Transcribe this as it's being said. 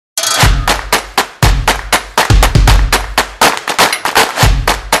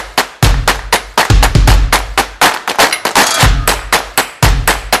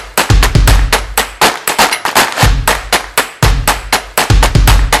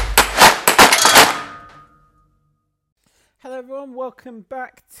everyone. Welcome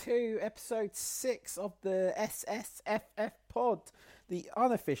back to episode 6 of the SSFF pod, the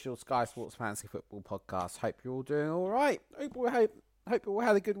unofficial Sky Sports Fantasy Football podcast. Hope you're all doing all right. Hope you all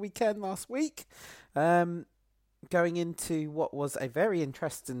had a good weekend last week. Going into what was a very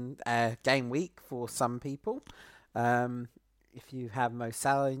interesting game week for some people. If you have Mo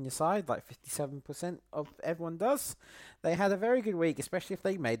Salah in your side, like 57% of everyone does, they had a very good week, especially if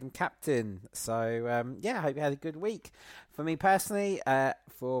they made them captain. So, I hope you had a good week. For me personally,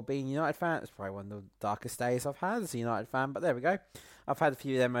 for being a United fan, it's probably one of the darkest days I've had as a United fan, but there we go. I've had a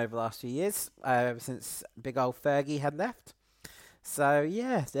few of them over the last few years, ever since big old Fergie had left. So,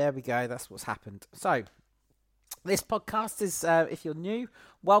 yeah, there we go. That's what's happened. So, this podcast is, if you're new,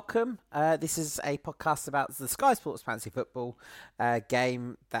 welcome. This is a podcast about the Sky Sports Fantasy Football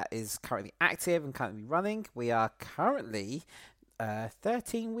game that is currently active and currently running. We are currently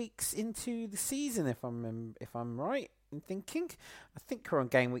 13 weeks into the season, if I'm right in thinking. I think we're on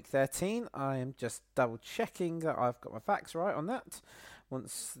game week 13. I am just double checking that I've got my facts right on that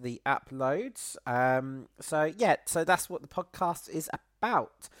once the app loads. So that's what the podcast is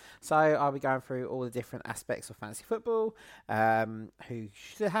about. So I'll be going through all the different aspects of fantasy football, who you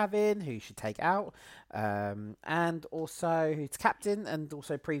should have in, who you should take out, and also who's captain, and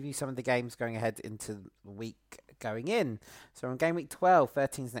also preview some of the games going ahead into the week going in. So on game week 12,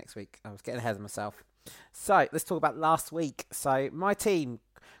 13's next week. I was getting ahead of myself. So let's talk about last week. So my team,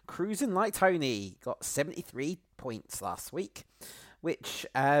 cruising like Tony, got 73 points last week, which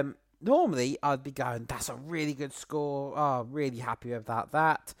normally I'd be going, that's a really good score. Oh, really happy about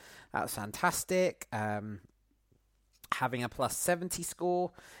that. That's fantastic. Having a plus 70 score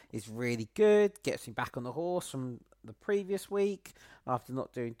is really good. Gets me back on the horse from the previous week after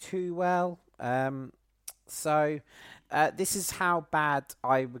not doing too well. So this is how bad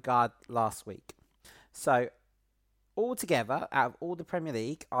I regard last week. So altogether, out of all the Premier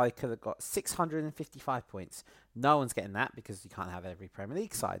League, I could have got 655 points. No one's getting that because you can't have every Premier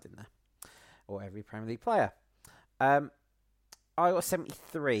League side in there, or every Premier League player. I got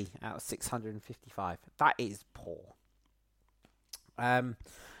 73 out of 655. That is poor.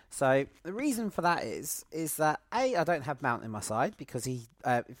 So the reason for that is that I don't have Mount in my side because he.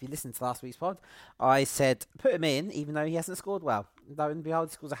 If you listen to last week's pod, I said put him in even though he hasn't scored well. Lo and behold,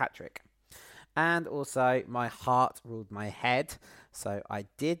 he scores a hat trick. And also, my heart ruled my head, so I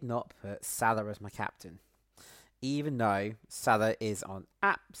did not put Salah as my captain, even though Salah is on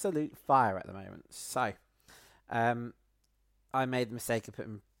absolute fire at the moment. So, I made the mistake of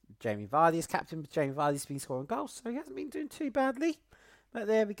putting Jamie Vardy as captain, but Jamie Vardy's been scoring goals, so he hasn't been doing too badly. But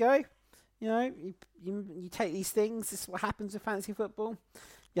there we go. You know, you take these things. This is what happens with fantasy football.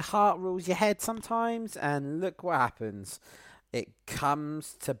 Your heart rules your head sometimes, and look what happens. It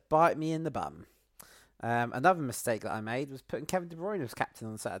comes to bite me in the bum. Another mistake that I made was putting Kevin De Bruyne as captain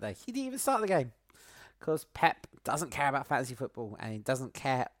on Saturday. He didn't even start the game because Pep doesn't care about fantasy football and he doesn't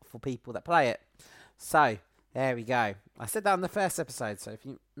care for people that play it. So there we go. I said that on the first episode. So if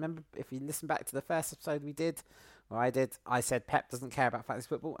you remember, if you listen back to the first episode we did, or I did, I said Pep doesn't care about fantasy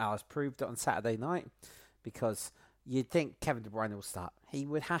football. I was proved it on Saturday night because you'd think Kevin De Bruyne will start. He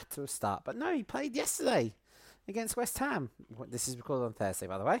would have to start, but no, he played yesterday against West Ham. This is recorded on Thursday,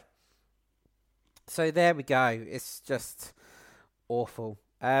 by the way. So there we go. It's just awful.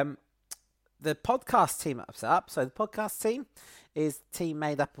 The podcast team I've set up. So the podcast team is a team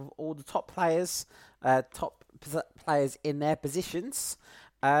made up of all the top players in their positions.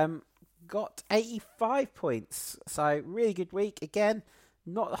 Got 85 points. So really good week. Again,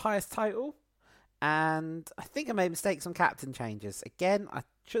 not the highest total. And I think I made mistakes on captain changes. Again, I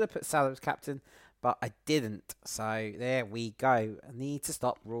should have put Salah as captain, but I didn't. So there we go. I need to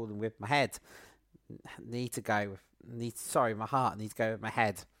stop ruling with my head. My heart needs to go with my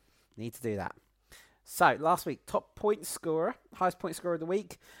head. Need to do that. So last week, top point scorer, highest point scorer of the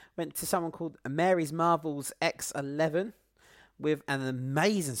week, went to someone called Mary's Marvels X11 with an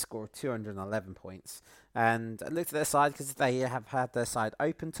amazing score of 211 points. And I looked at their side because they have had their side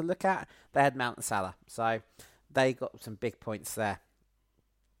open to look at. They had Mount and Salah, so they got some big points there.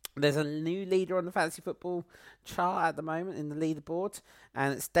 There's a new leader on the fantasy football chart at the moment in the leaderboard,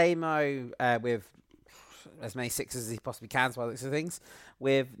 and it's Damo with as many sixes as he possibly can, by the looks of things,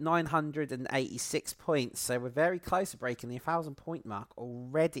 with 986 points. So we're very close to breaking the 1,000 point mark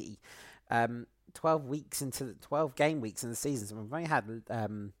already. 12 game weeks in the season, so we've only had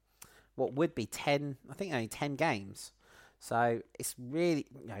what would be 10, I think only 10 games. So it's really,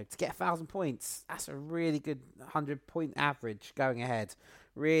 to get 1,000 points, that's a really good 100 point average going ahead.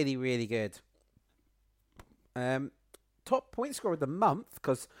 Really, really good. Top point scorer of the month,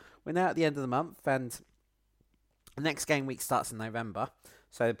 because we're now at the end of the month, and the next game week starts in November,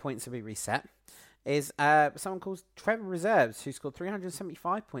 so the points will be reset. Is someone called Trevor Reserves, who scored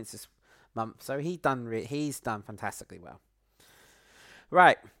 375 points this month. So he's done fantastically well.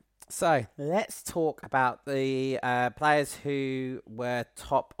 Right, so let's talk about the players who were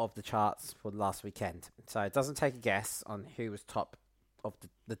top of the charts for last weekend. So it doesn't take a guess on who was top of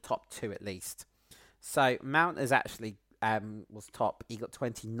the top two at least. So Mount is actually was top. He got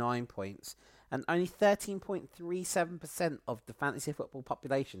 29 points, and only 13.37% of the fantasy football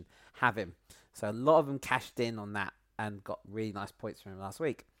population have him. So a lot of them cashed in on that and got really nice points from him last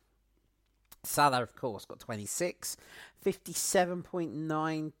week. Salah, of course, got 26.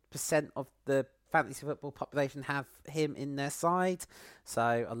 57.9% of the fantasy football population have him in their side.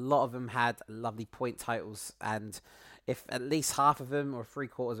 So a lot of them had lovely point totals. And if at least half of them or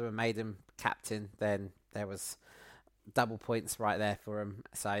 3/4 of them made him captain, then there was double points right there for him.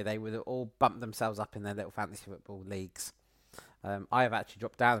 So they would have all bumped themselves up in their little fantasy football leagues. I have actually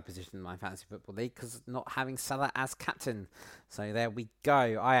dropped down a position in my fantasy football league because not having Salah as captain. So there we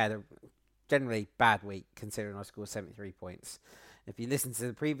go. I had a generally bad week considering I scored 73 points. If you listen to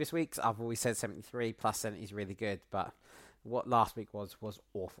the previous weeks, I've always said 73 plus 70 is really good, but what last week was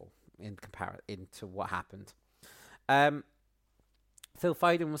awful in comparison to what happened. Phil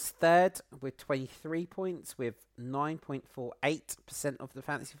Foden was third with 23 points, with 9.48% of the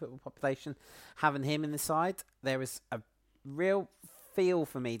fantasy football population having him in the side. There was a real feel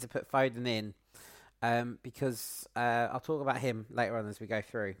for me to put Foden in because I'll talk about him later on as we go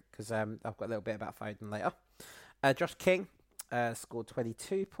through, because I've got a little bit about Foden later. Josh King scored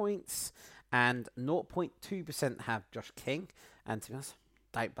 22 points, and 0.2% have Josh King, and to be honest,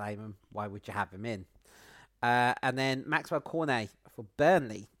 don't blame him. Why would you have him in? And then Maxwell Cornet for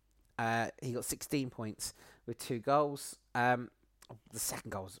Burnley, he got 16 points with 2 goals. The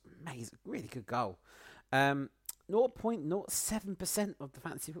second goal was amazing, really good goal. 0.07% of the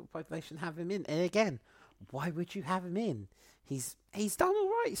fantasy football population have him in. And again, why would you have him in? He's done all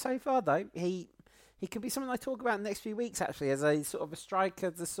right so far, though. He could be someone I talk about in the next few weeks, actually, as a sort of a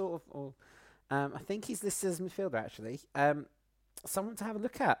striker, I think he's listed as midfielder, actually. Someone to have a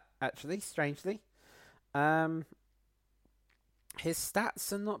look at, actually, strangely. His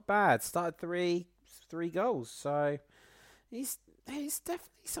stats are not bad. Started three goals, so he's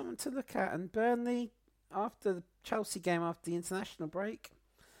definitely someone to look at. And Burnley, after the Chelsea game, after the international break,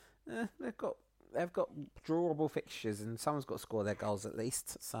 they've got drawable fixtures, and someone's got to score their goals at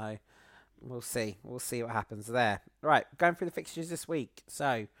least. So we'll see what happens there. Right, going through the fixtures this week.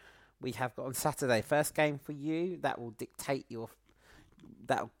 So we have got on Saturday, first game for you that will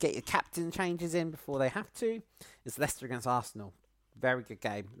that'll get your captain changes in before they have to, is Leicester against Arsenal. Very good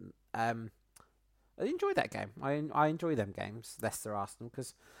game. I enjoyed that game. I enjoy them games, Leicester Arsenal,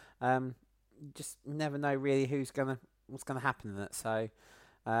 because you just never know really what's gonna happen in it. So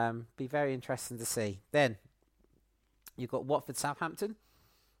be very interesting to see. Then you've got Watford Southampton,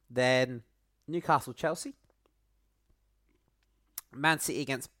 then Newcastle Chelsea, Man City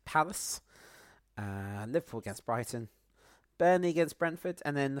against Palace, Liverpool against Brighton, Burnley against Brentford,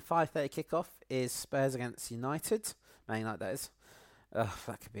 and then the 5:30 kickoff is Spurs against United. Man United, that is.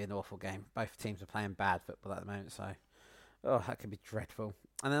 That could be an awful game. Both teams are playing bad football at the moment, so that could be dreadful.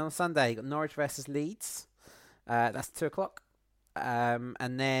 And then on Sunday, you got Norwich versus Leeds. That's 2:00.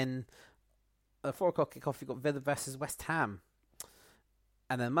 And then at 4:00 kickoff, you got Villa versus West Ham.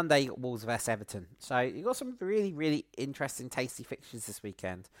 And then Monday, you got Wolves versus Everton. So you got some really, really interesting, tasty fixtures this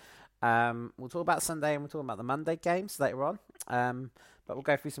weekend. We'll talk about Sunday and we'll talk about the Monday games later on. But we'll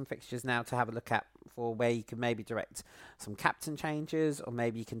go through some fixtures now to have a look at for where you can maybe direct some captain changes, or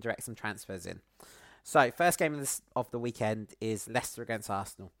maybe you can direct some transfers in. So first game of the weekend is Leicester against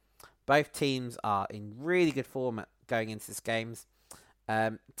Arsenal. Both teams are in really good form going into this games.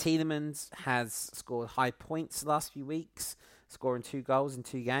 Tielemans has scored high points the last few weeks, scoring 2 goals in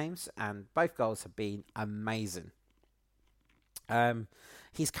 2 games, and both goals have been amazing.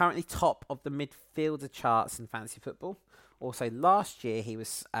 He's currently top of the midfielder charts in fantasy football. Also, last year he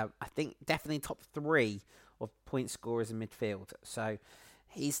was, I think, definitely top 3 of point scorers in midfield. So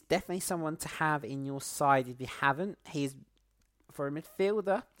he's definitely someone to have in your side if you haven't. He's, for a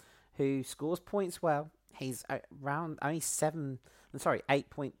midfielder who scores points well, he's around only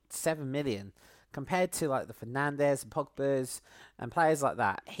 8.7 million compared to like the Fernandes and Pogba's and players like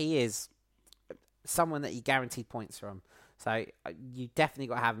that. He is someone that you guaranteed points from. So you definitely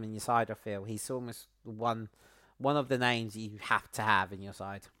got to have him in your side, I feel. He's almost one of the names you have to have in your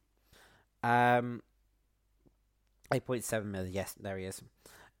side. 8.7 million, yes, there he is.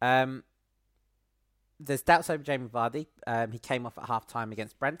 There's doubts over Jamie Vardy. He came off at half-time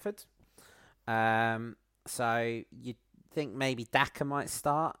against Brentford. So you'd think maybe Daka might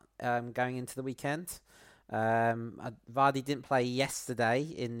start going into the weekend. Vardy didn't play yesterday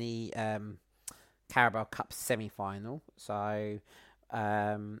in the Carabao Cup semi-final, so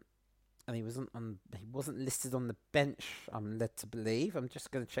and he wasn't listed on the bench. I'm led to believe. I'm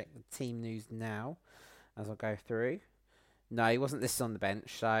just going to check the team news now as I go through. No, he wasn't listed on the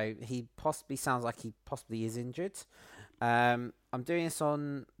bench, so he possibly sounds like he possibly is injured. I'm doing this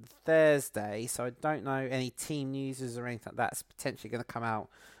on Thursday, so I don't know any team news or anything like that's potentially going to come out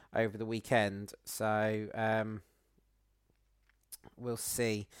over the weekend. So we'll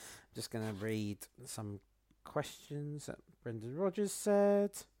see. I'm just going to read some questions that Brendan Rodgers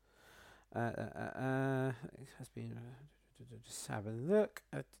said. It has been just have a look.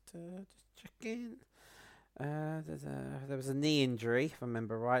 Just checking. There was a knee injury, if I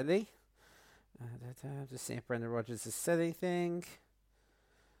remember rightly. Just seeing if Brendan Rodgers has said anything.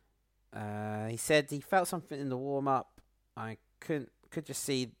 He said he felt something in the warm-up. I could just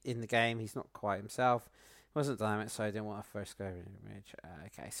see in the game he's not quite himself. He wasn't dynamic, so I didn't want to first go image.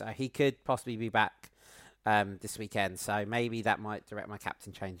 Okay, so he could possibly be back this weekend. So maybe that might direct my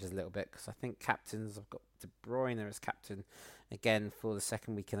captain changes a little bit, because I think captains, I've got De Bruyne as captain again for the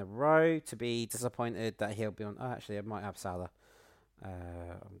second week in a row. To be disappointed that he'll be on. Oh, actually, I might have Salah.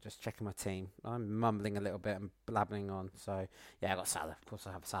 I'm just checking my team. I'm mumbling a little bit and blabbering on. So, yeah, I got Salah. Of course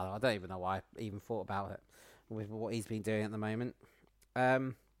I have Salah. I don't even know why I even thought about it with what he's been doing at the moment.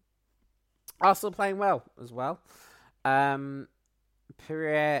 Arsenal playing well as well. Eric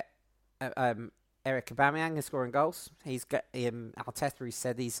Aubameyang is scoring goals. He's got Arteta. He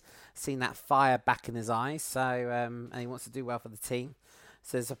said he's seen that fire back in his eyes. So and he wants to do well for the team.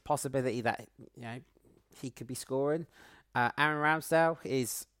 So there's a possibility that he could be scoring. Aaron Ramsdale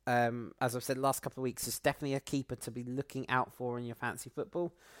is, as I've said the last couple of weeks, is definitely a keeper to be looking out for in your fantasy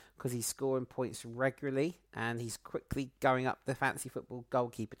football, because he's scoring points regularly and he's quickly going up the fantasy football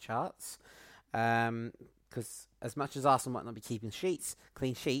goalkeeper charts. Because as much as Arsenal might not be keeping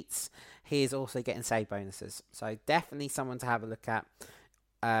clean sheets, he is also getting save bonuses. So definitely someone to have a look at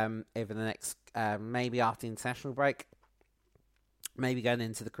over the next, maybe after the international break, maybe going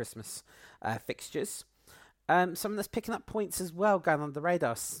into the Christmas fixtures. Someone that's picking up points as well, going on the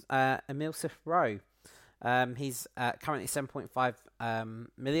radar, Emile Smith-Rowe. He's currently 7.5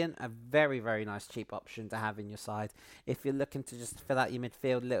 million, a very, very nice cheap option to have in your side if you're looking to just fill out your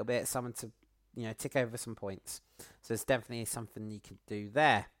midfield a little bit, someone to tick over some points. So it's definitely something you can do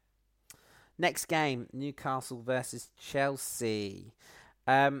there. Next game, Newcastle versus Chelsea.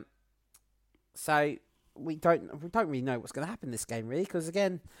 So we don't really know what's going to happen in this game, really, because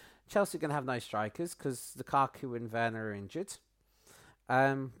again, Chelsea are going to have no strikers because Lukaku and Werner are injured.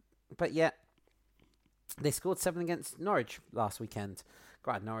 But yet, they scored 7 against Norwich last weekend.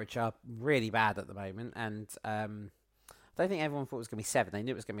 Granted, Norwich are really bad at the moment, and I don't think everyone thought it was going to be 7. They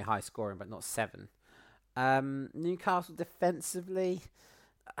knew it was going to be high scoring, but not 7. Newcastle defensively,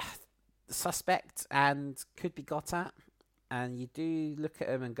 suspect and could be got at. And you do look at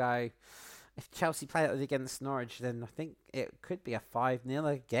them and go, if Chelsea play it against Norwich, then I think it could be a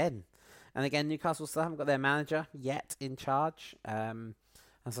 5-0 again. And again, Newcastle still haven't got their manager yet in charge.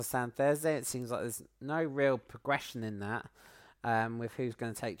 As I say on Thursday, it seems like there's no real progression in that with who's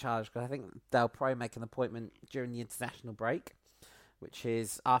going to take charge. Because I think they'll probably make an appointment during the international break, which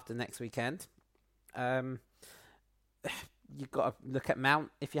is after next weekend. You've got to look at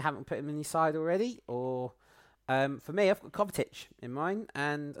Mount if you haven't put him in your side already, or for me, I've got Kovacic in mind,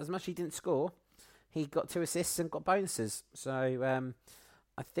 and as much as he didn't score, he got 2 assists and got bonuses. So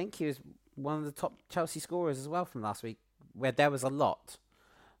I think he was one of the top Chelsea scorers as well from last week, where there was a lot.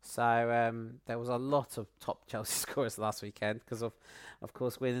 So there was a lot of top Chelsea scorers last weekend because of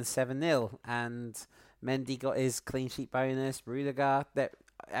course, winning 7-0. And Mendy got his clean sheet bonus, Rudiger.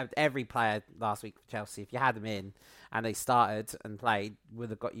 Every player last week for Chelsea, if you had them in and they started and played, would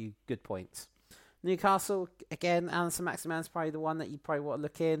have got you good points. Newcastle, again, Alan Saint-Maximin's probably the one that you probably want to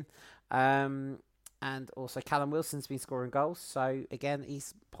look in. And also Callum Wilson's been scoring goals. So, again,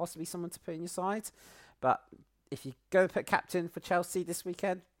 he's possibly someone to put in your side. But if you're going to put captain for Chelsea this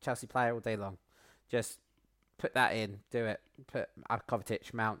weekend, Chelsea player all day long. Just put that in. Do it. Put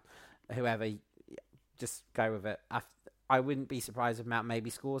Kovacic, Mount, whoever. Just go with it. I wouldn't be surprised if Mount maybe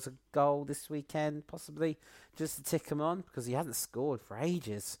scores a goal this weekend, possibly, just to tick him on, because he hasn't scored for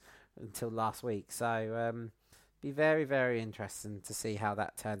ages until last week. So, be very, very interesting to see how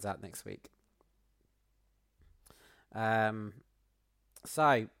that turns out next week. So,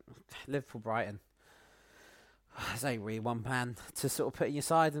 Liverpool-Brighton. There's only really one man to sort of put in your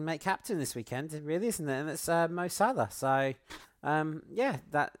side and make captain this weekend, really, isn't it? And it's Mo Salah. So,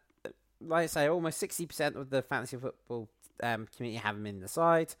 that like I say, almost 60% of the fantasy football community have him in the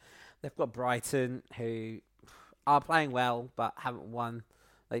side. They've got Brighton, who are playing well but haven't won.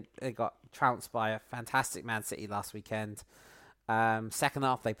 They got trounced by a fantastic Man City last weekend. Second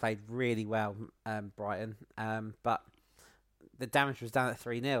half they played really well, Brighton, but the damage was done at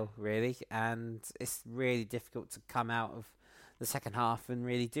 3-0 really, and it's really difficult to come out of the second half and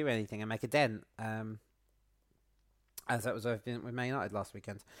really do anything and make a dent. As that was with Man United last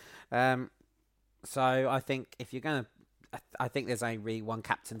weekend. So I think if you're going to, I think there's only really one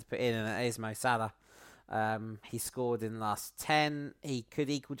captain to put in, and that is Mo Salah. He scored in the last 10. He could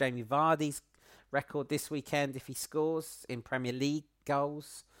equal Jamie Vardy's record this weekend if he scores in Premier League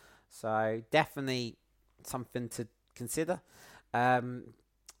goals. So definitely something to consider. Definitely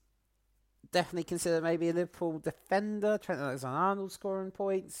consider maybe a Liverpool defender, Trent Alexander-Arnold scoring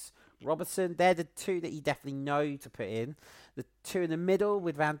points. Robertson, they're the two that you definitely know to put in. The two in the middle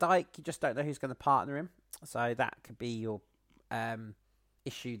with Van Dijk, you just don't know who's going to partner him. So that could be your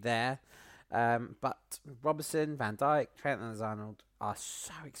issue there. But Robertson, Van Dijk, Trent Alexander-Arnold are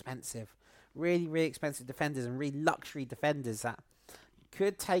so expensive. Really, really expensive defenders and really luxury defenders that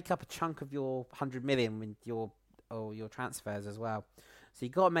could take up a chunk of your 100 million with your transfers as well. So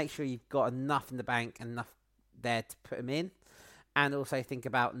you've got to make sure you've got enough in the bank and enough there to put them in. And also think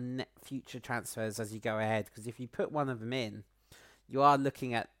about future transfers as you go ahead. Because if you put one of them in, you are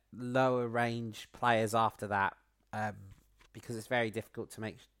looking at lower range players after that. Because it's very difficult to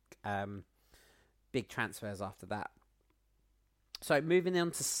make big transfers after that. So moving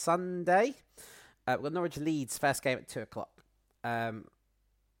on to Sunday. We've got Norwich Leeds, first game at 2:00.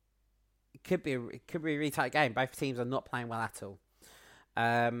 It could be a really tight game. Both teams are not playing well at all.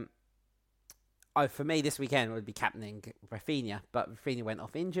 For me, this weekend would be captaining Rafinha, but Rafinha went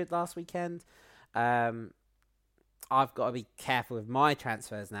off injured last weekend. I've got to be careful with my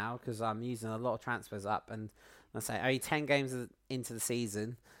transfers now because I'm using a lot of transfers up, and I say only 10 games into the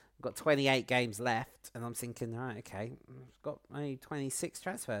season. I've got 28 games left, and I'm thinking, right, okay, I've got only 26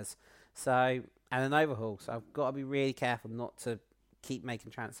 transfers, and an overhaul. So I've got to be really careful not to keep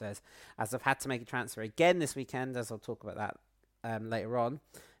making transfers, as I've had to make a transfer again this weekend, as I'll talk about that later on,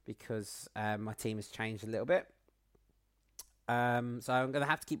 because my team has changed a little bit. So I'm going to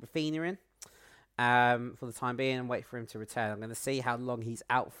have to keep Rafinha in for the time being and wait for him to return. I'm going to see how long he's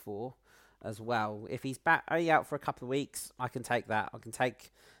out for as well. If he's only out for a couple of weeks, I can take that. I can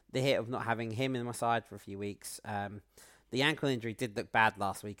take the hit of not having him in my side for a few weeks. The ankle injury did look bad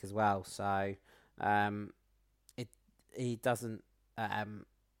last week as well, so he doesn't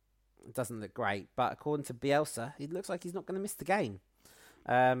look great. But according to Bielsa, it looks like he's not going to miss the game.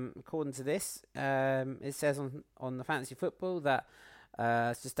 According to this, it says on the Fantasy Football that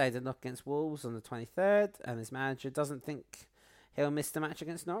sustained a knock against Wolves on the 23rd, and his manager doesn't think he'll miss the match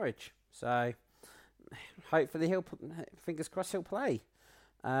against Norwich. So hopefully fingers crossed, he'll play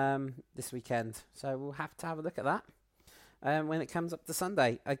this weekend. So we'll have to have a look at that when it comes up to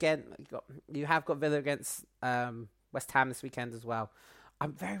Sunday. Again, you have got Villa against West Ham this weekend as well.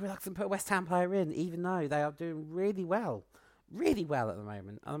 I'm very reluctant to put a West Ham player in, even though they are doing really well at the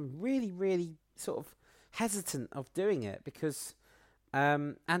moment. I'm really, really sort of hesitant of doing it because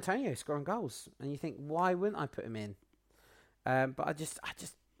Antonio's scoring goals, and you think, why wouldn't I put him in? But I just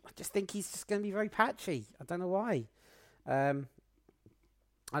think he's just going to be very patchy. I don't know why.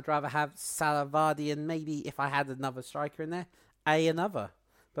 I'd rather have Salah, Vardy, and maybe if I had another striker in there, another.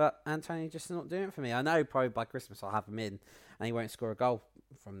 But Antonio just not doing it for me. I know probably by Christmas I'll have him in and he won't score a goal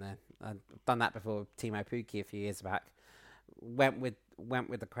from there. I've done that before with Timo Pukki a few years back. Went with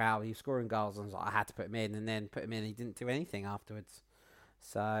the crowd. He was scoring goals and I had to put him in, and then put him in. He didn't do anything afterwards.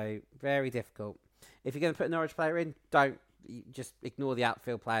 So very difficult. If you're going to put a Norwich player in, just ignore the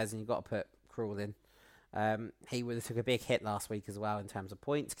outfield players, and you've got to put Krul in. He would have took a big hit last week as well in terms of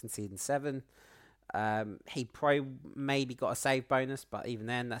points, conceding 7. He probably maybe got a save bonus, but even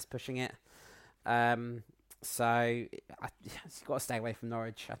then, that's pushing it. So you've got to stay away from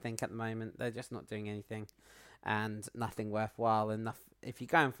Norwich, I think, at the moment. They're just not doing anything and nothing worthwhile. If you're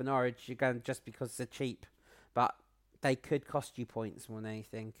going for Norwich, you're going just because they're cheap, but they could cost you points more than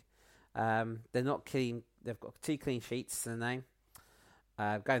anything. They're not clean. They've got 2 clean sheets to the name.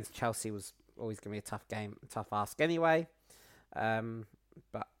 Going to Chelsea was always going to be a tough game, tough ask anyway.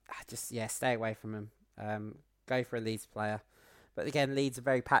 But stay away from him. Go for a Leeds player. But again, Leeds are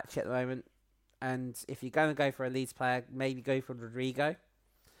very patchy at the moment. And if you're going to go for a Leeds player, maybe go for Rodrigo.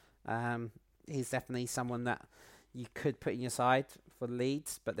 He's definitely someone that you could put in your side for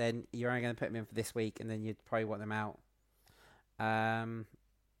Leeds, but then you're only going to put him in for this week, and then you'd probably want them out.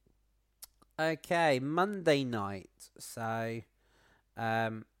 Okay, Monday night. So,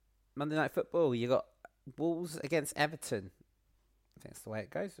 Monday Night Football, you got Wolves against Everton. I think that's the way it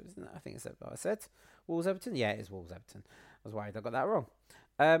goes, isn't it? I think it's what I said. Wolves Everton? Yeah, it is Wolves Everton. I was worried I got that wrong.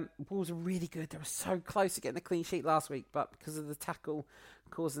 Wolves are really good. They were so close to getting a clean sheet last week, but because of the tackle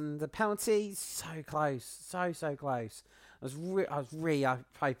causing the penalty, so close. So close. I was really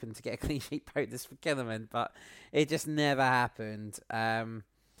hoping to get a clean sheet bonus for Killerman, but it just never happened.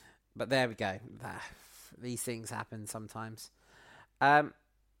 But there we go. These things happen sometimes. I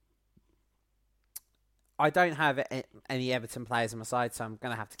don't have any Everton players on my side, so I'm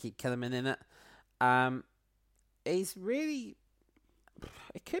going to have to keep Killerman in it. He's really...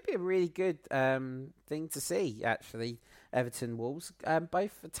 It could be a really good thing to see, actually, Everton Wolves.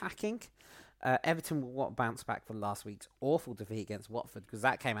 Both attacking. Everton will bounce back from last week's awful defeat against Watford, because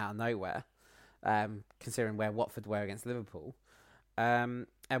that came out of nowhere, considering where Watford were against Liverpool. And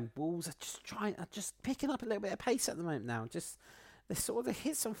Wolves are just picking up a little bit of pace at the moment now. They sort of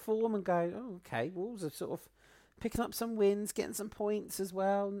hit some form and go, oh, okay, Wolves are sort of picking up some wins, getting some points as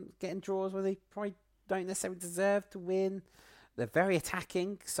well, and getting draws where they probably don't necessarily deserve to win. They're very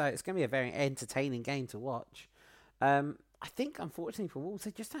attacking, so it's going to be a very entertaining game to watch. I think, unfortunately for Wolves,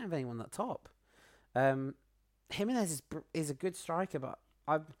 they just don't have anyone at top. Jimenez is a good striker, but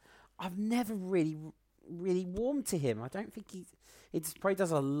I've never really warmed to him. I don't think he probably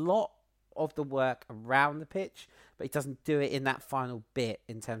does a lot of the work around the pitch, but he doesn't do it in that final bit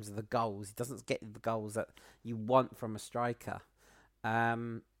in terms of the goals. He doesn't get the goals that you want from a striker.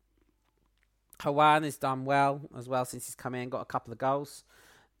 Hoan has done well as well since he's come in, got a couple of goals.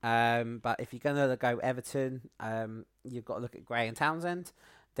 But if you're going to go Everton, you've got to look at Gray and Townsend.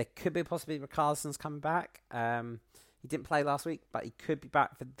 There could be possibly Richarlison's coming back. He didn't play last week, but he could be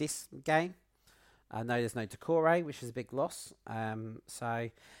back for this game. I know there's no Decore, which is a big loss. So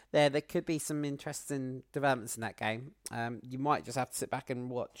there could be some interesting developments in that game. You might just have to sit back and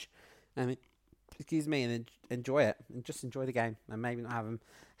watch, and enjoy it, and just enjoy the game, and maybe not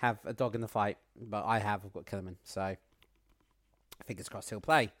have a dog in the fight. But I've got Killerman, so fingers crossed he'll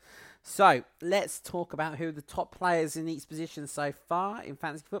play. So let's talk about who the top players in each position so far in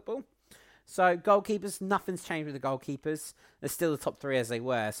fantasy football. So goalkeepers, nothing's changed with the goalkeepers. They're still the top three as they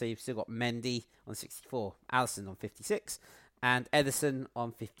were. So you've still got Mendy on 64, Alisson on 56, and Ederson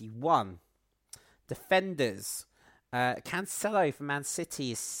on 51. Defenders, Cancelo for Man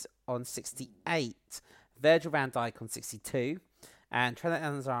City is on 68, Virgil van Dijk on 62, and Trent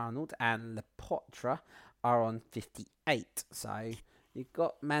Alexander-Arnold and Lepotre are on 58. So you've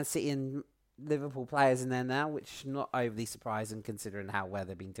got Man City and Liverpool players in there now, which is not overly surprising considering how well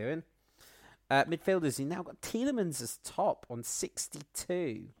they've been doing. Midfielders, you now got Tielemans as top on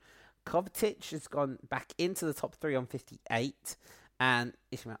 62. Kovacic has gone back into the top three on 58. And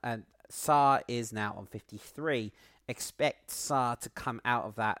Sarr is now on 53. Expect Sarr to come out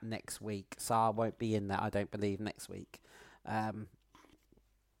of that next week. Sarr won't be in that, I don't believe, next week.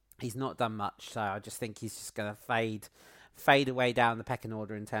 He's not done much, so I just think he's just going to fade away down the pecking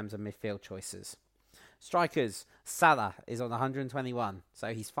order in terms of midfield choices. Strikers, Salah is on 121,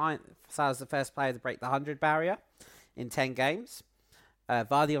 so he's fine. Salah's the first player to break the 100 barrier in 10 games.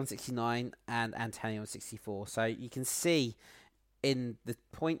 Vardy on 69 and Antonio on 64. So you can see in the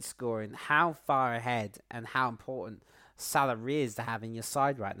point scoring how far ahead and how important Salah is to have in your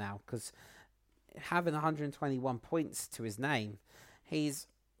side right now, because having 121 points to his name, he's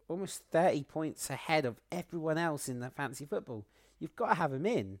almost 30 points ahead of everyone else in the fantasy football. You've got to have him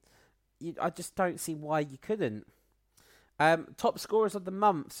in. I just don't see why you couldn't. Top scorers of the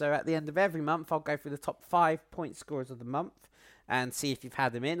month. So at the end of every month, I'll go through the top 5 point scorers of the month and see if you've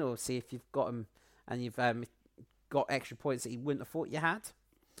had them in, or see if you've got them and you've got extra points that you wouldn't have thought you had.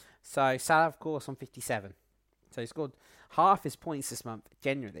 So Salah, of course, on 57. So he scored half his points this month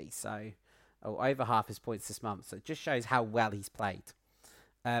generally. So over half his points this month. So it just shows how well he's played.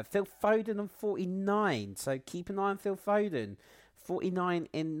 Phil Foden on 49. So keep an eye on Phil Foden. 49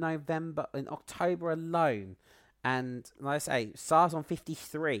 in October alone. And like I say, Sarr's on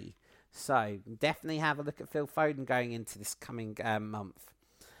 53. So definitely have a look at Phil Foden going into this coming month.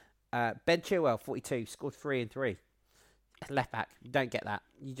 Ben Chilwell, 42, scored 3 and 3. Left back, you don't get that.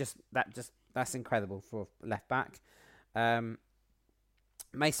 That's incredible for left back.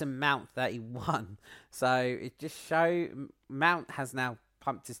 Mason Mount, 31. So it just shows Mount has now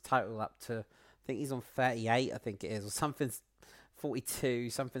pumped his total up to, I think he's on 38, I think it is, or something,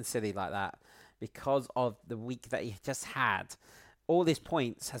 42, something silly like that, because of the week that he just had. All his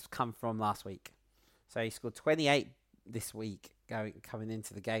points has come from last week. So he scored 28 this week, coming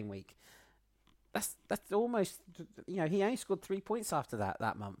into the game week. That's almost, he only scored 3 points after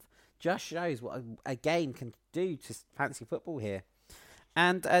that month. Just shows what a game can do to fantasy football here.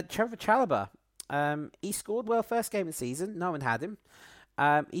 And Trevor Chalobah, he scored well first game of the season. No one had him.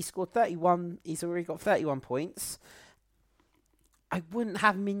 He scored 31. He's already got 31 points. I wouldn't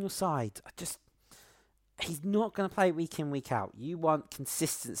have him in your side. He's not going to play week in, week out. You want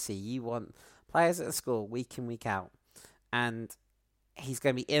consistency. You want players that score week in, week out. And he's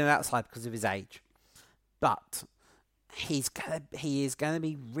going to be in and outside because of his age. But he is going to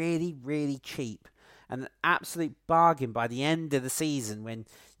be really, really cheap. And an absolute bargain by the end of the season when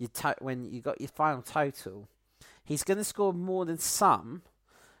you got your final total. He's going to score more than some,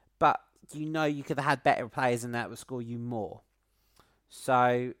 but you could have had better players than that would score you more.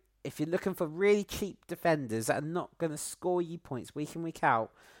 So if you're looking for really cheap defenders that are not going to score you points week in, week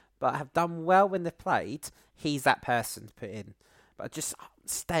out, but have done well when they've played, he's that person to put in. But just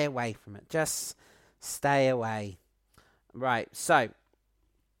stay away from it. Just stay away. Right, so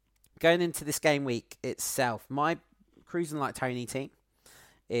going into this game week itself, my Cruising Like Tony team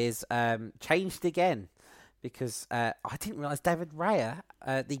is changed again because I didn't realise David Raya,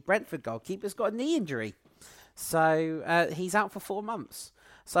 the Brentford goalkeeper, has got a knee injury. So he's out for 4 months.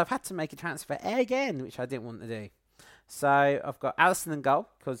 So I've had to make a transfer again, which I didn't want to do. So I've got Alisson in goal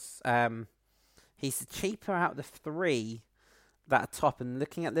because he's the cheaper out of the 3 that are top. And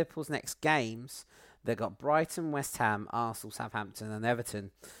looking at Liverpool's next games, they've got Brighton, West Ham, Arsenal, Southampton and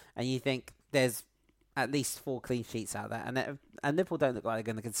Everton. And you think there's at least 4 clean sheets out there. And Liverpool don't look like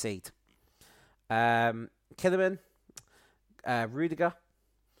they're going to concede. Killerman, Rudiger,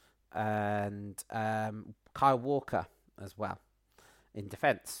 and Kyle Walker as well in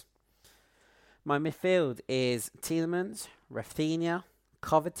defence. My midfield is Tielemans, Rafinha,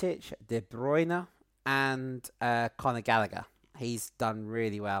 Kovacic, De Bruyne, and Conor Gallagher. He's done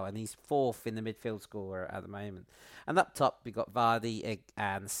really well, and he's 4th in the midfield scorer at the moment. And up top, we've got Vardy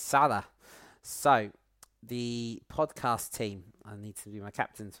and Salah. So, the podcast team, I need to be my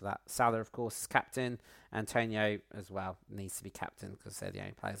captain for that. Salah, of course, is captain. Antonio, as well, needs to be captain because they're the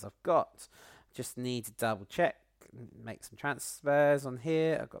only players I've got. Just need to double check, make some transfers on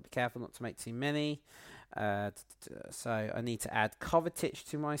here. I've got to be careful not to make too many. So, I need to add Kovacic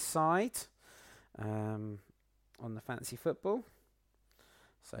to my side. On the fantasy football.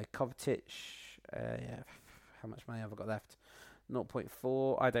 So Kovacic, how much money have I got left?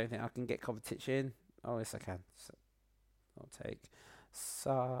 0.4. I don't think I can get Kovacic in. Oh, yes, I can. So I'll take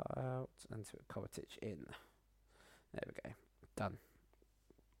Sa out and put Kovacic in. There we go. Done.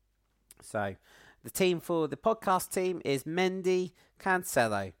 So the team for the podcast team is Mendy,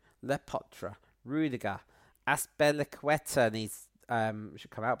 Cancelo, Lepotra, Rudiger, Azpilicueta needs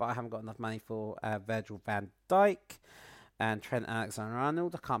should come out, but I haven't got enough money for Virgil van Dijk and Trent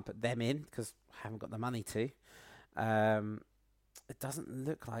Alexander-Arnold. I can't put them in because I haven't got the money to. It doesn't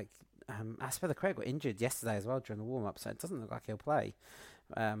look like Azpilicueta got injured yesterday as well during the warm-up, so it doesn't look like he'll play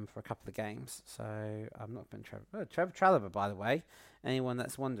for a couple of games. So I'm not putting Trevor Chalobah, by the way. Anyone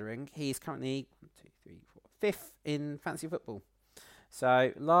that's wondering, he's currently 5th in fantasy football.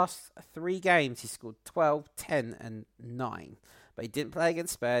 So last 3 games, he scored 12, 10 and 9. But he didn't play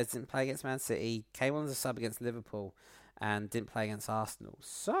against Spurs, didn't play against Man City, came on as a sub against Liverpool, and didn't play against Arsenal.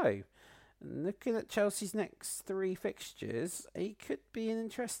 So, looking at Chelsea's next 3 fixtures, he could be an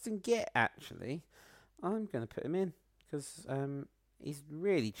interesting get, actually. I'm going to put him in, because he's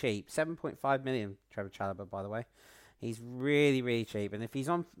really cheap. 7.5 million, Trevor Chalobah, by the way. He's really, really cheap. And if he's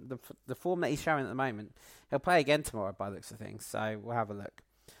on the form that he's showing at the moment, he'll play again tomorrow, by the looks of things. So, we'll have a look.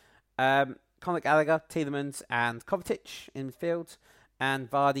 Conor Gallagher, Tielemans and Kovacic in midfield, and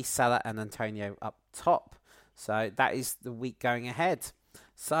Vardy, Salah and Antonio up top. So that is the week going ahead.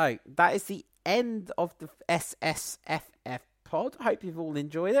 So that is the end of the SSFF pod. I hope you've all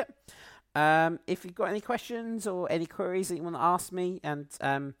enjoyed it. If you've got any questions or any queries that you want to ask me, and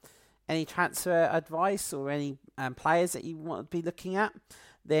any transfer advice or any players that you want to be looking at,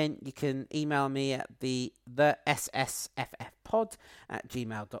 then you can email me at the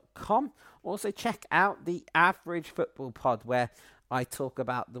SSFFpod@gmail.com. Also, check out the Average Football Pod, where I talk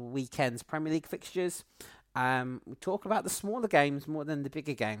about the weekend's Premier League fixtures. We talk about the smaller games more than the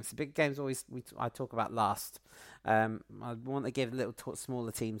bigger games. The bigger games I talk about last. I want to give little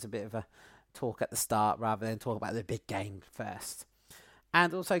smaller teams a bit of a talk at the start rather than talk about the big game first.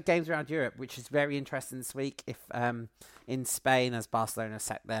 And also games around Europe, which is very interesting this week. If in Spain, as Barcelona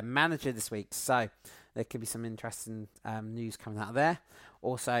sacked their manager this week, so there could be some interesting news coming out of there.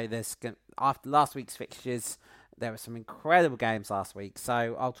 Also, after last week's fixtures, there were some incredible games last week.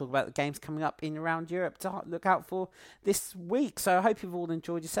 So I'll talk about the games coming up in around Europe to look out for this week. So I hope you've all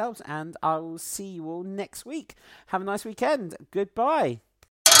enjoyed yourselves, and I will see you all next week. Have a nice weekend. Goodbye.